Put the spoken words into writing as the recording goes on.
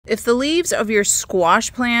If the leaves of your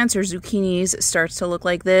squash plants or zucchinis starts to look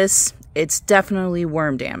like this, it's definitely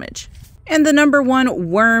worm damage. And the number one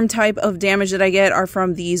worm type of damage that I get are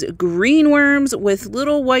from these green worms with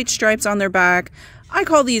little white stripes on their back. I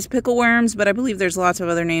call these pickle worms, but I believe there's lots of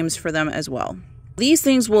other names for them as well. These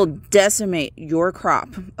things will decimate your crop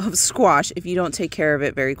of squash if you don't take care of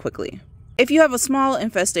it very quickly. If you have a small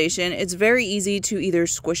infestation, it's very easy to either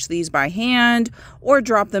squish these by hand or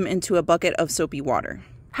drop them into a bucket of soapy water.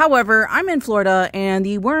 However, I'm in Florida and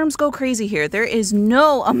the worms go crazy here. There is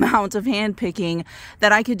no amount of hand picking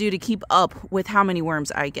that I could do to keep up with how many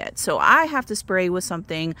worms I get. So I have to spray with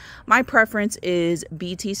something. My preference is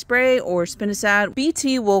BT spray or Spinosad.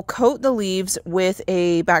 BT will coat the leaves with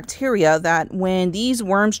a bacteria that when these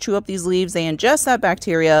worms chew up these leaves, they ingest that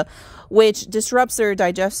bacteria, which disrupts their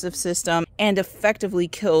digestive system and effectively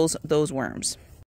kills those worms.